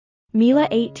Mila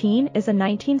 18 is a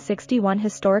 1961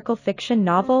 historical fiction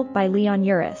novel by Leon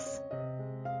Uris.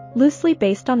 Loosely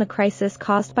based on the crisis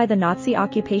caused by the Nazi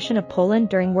occupation of Poland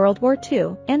during World War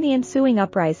II and the ensuing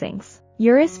uprisings,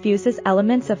 Uris fuses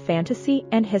elements of fantasy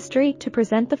and history to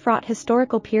present the fraught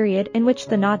historical period in which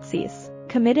the Nazis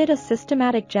committed a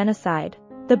systematic genocide.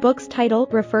 The book's title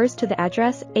refers to the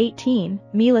address 18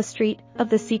 Mila Street of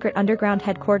the secret underground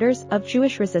headquarters of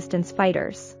Jewish resistance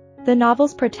fighters. The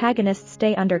novel's protagonists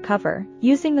stay undercover,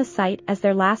 using the site as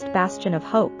their last bastion of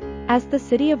hope, as the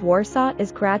city of Warsaw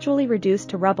is gradually reduced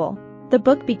to rubble. The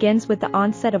book begins with the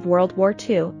onset of World War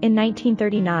II in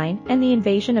 1939 and the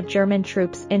invasion of German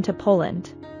troops into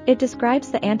Poland. It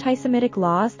describes the anti-Semitic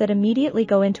laws that immediately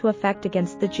go into effect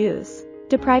against the Jews,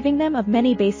 depriving them of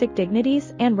many basic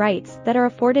dignities and rights that are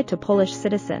afforded to Polish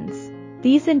citizens.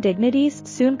 These indignities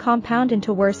soon compound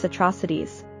into worse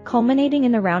atrocities, culminating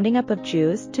in the rounding up of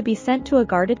Jews to be sent to a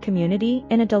guarded community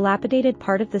in a dilapidated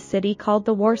part of the city called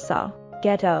the Warsaw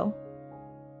ghetto.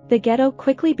 The ghetto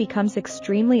quickly becomes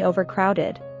extremely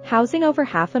overcrowded, housing over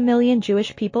 500,000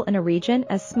 Jewish people in a region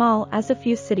as small as a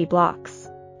few city blocks.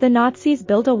 The Nazis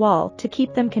build a wall to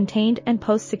keep them contained and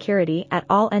post security at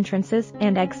all entrances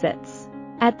and exits.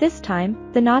 At this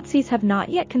time, the Nazis have not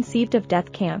yet conceived of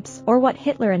death camps or what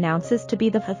Hitler announces to be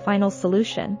the final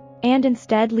solution, and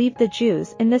instead leave the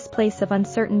Jews in this place of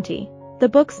uncertainty. The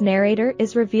book's narrator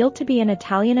is revealed to be an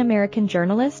Italian-American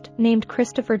journalist named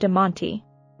Christopher De Monte.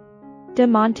 De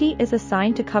Monte is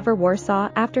assigned to cover Warsaw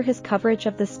after his coverage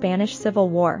of the Spanish Civil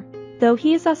War. Though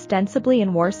he is ostensibly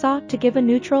in Warsaw to give a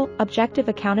neutral, objective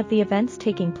account of the events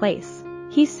taking place,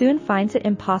 he soon finds it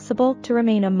impossible to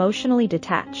remain emotionally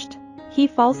detached. He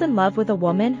falls in love with a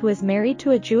woman who is married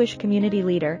to a Jewish community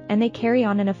leader, and they carry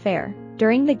on an affair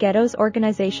during the ghetto's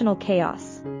organizational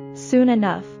chaos. Soon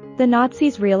enough, the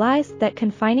Nazis realize that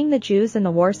confining the Jews in the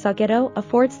Warsaw ghetto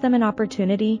affords them an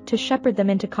opportunity to shepherd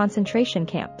them into concentration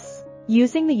camps.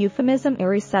 Using the euphemism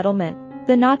resettlement,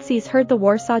 the Nazis herd the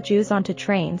Warsaw Jews onto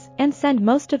trains and send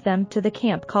most of them to the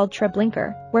camp called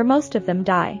Treblinka, where most of them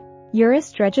die.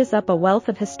 Uris dredges up a wealth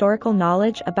of historical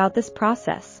knowledge about this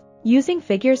process, using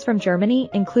figures from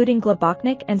Germany including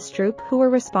Globoknik and Stroop, who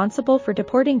were responsible for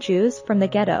deporting Jews from the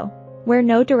ghetto. Where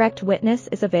no direct witness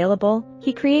is available,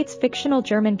 he creates fictional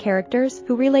German characters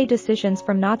who relay decisions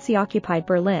from Nazi-occupied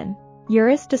Berlin.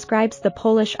 Uris describes the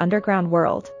Polish underground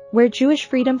world, where Jewish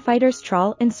freedom fighters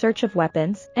trawl in search of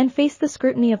weapons and face the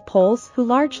scrutiny of Poles who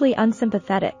largely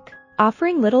unsympathetic,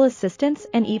 offering little assistance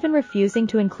and even refusing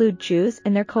to include Jews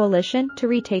in their coalition to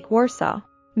retake Warsaw.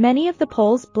 Many of the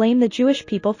Poles blame the Jewish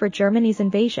people for Germany's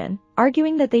invasion,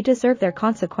 arguing that they deserve their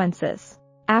consequences.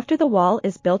 After the wall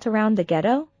is built around the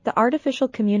ghetto, the artificial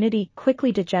community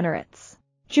quickly degenerates.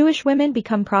 Jewish women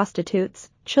become prostitutes,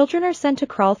 children are sent to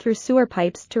crawl through sewer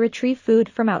pipes to retrieve food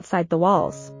from outside the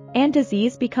walls, and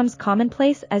disease becomes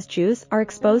commonplace as Jews are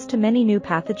exposed to many new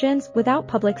pathogens without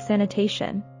public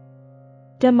sanitation.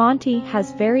 De Monte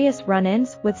has various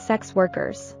run-ins with sex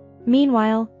workers.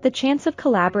 Meanwhile, the chance of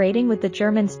collaborating with the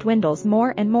Germans dwindles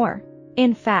more and more.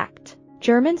 In fact,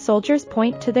 German soldiers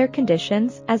point to their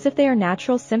conditions as if they are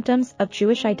natural symptoms of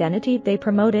Jewish identity they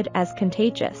promoted as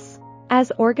contagious.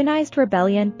 As organized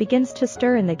rebellion begins to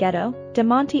stir in the ghetto, De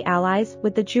Monte allies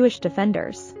with the Jewish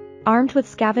defenders. Armed with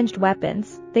scavenged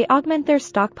weapons, they augment their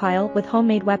stockpile with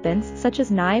homemade weapons such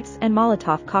as knives and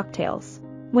Molotov cocktails.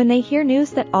 When they hear news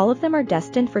that all of them are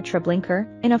destined for Treblinka,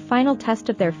 in a final test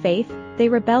of their faith, they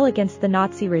rebel against the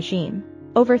Nazi regime.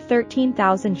 Over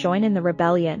 13,000 join in the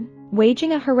rebellion,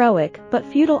 waging a heroic but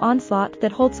futile onslaught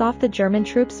that holds off the German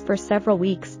troops for several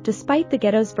weeks despite the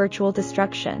ghetto's virtual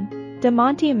destruction. De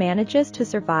Monte manages to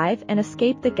survive and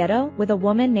escape the ghetto with a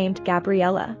woman named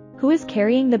Gabriela, who is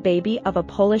carrying the baby of a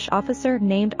Polish officer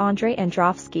named Andrei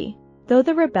Androfski. Though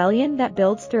the rebellion that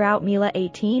builds throughout Mila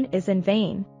 18 is in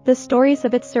vain, the stories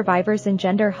of its survivors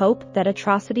engender hope that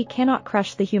atrocity cannot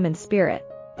crush the human spirit.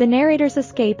 The narrator's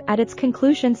escape at its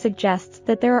conclusion suggests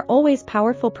that there are always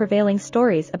powerful prevailing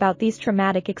stories about these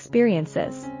traumatic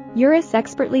experiences. Uris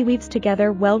expertly weaves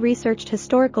together well-researched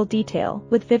historical detail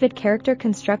with vivid character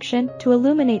construction to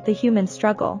illuminate the human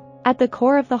struggle at the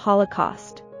core of the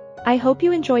Holocaust. I hope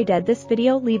you enjoyed this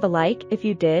video. Leave a like if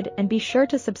you did and be sure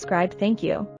to subscribe. Thank you.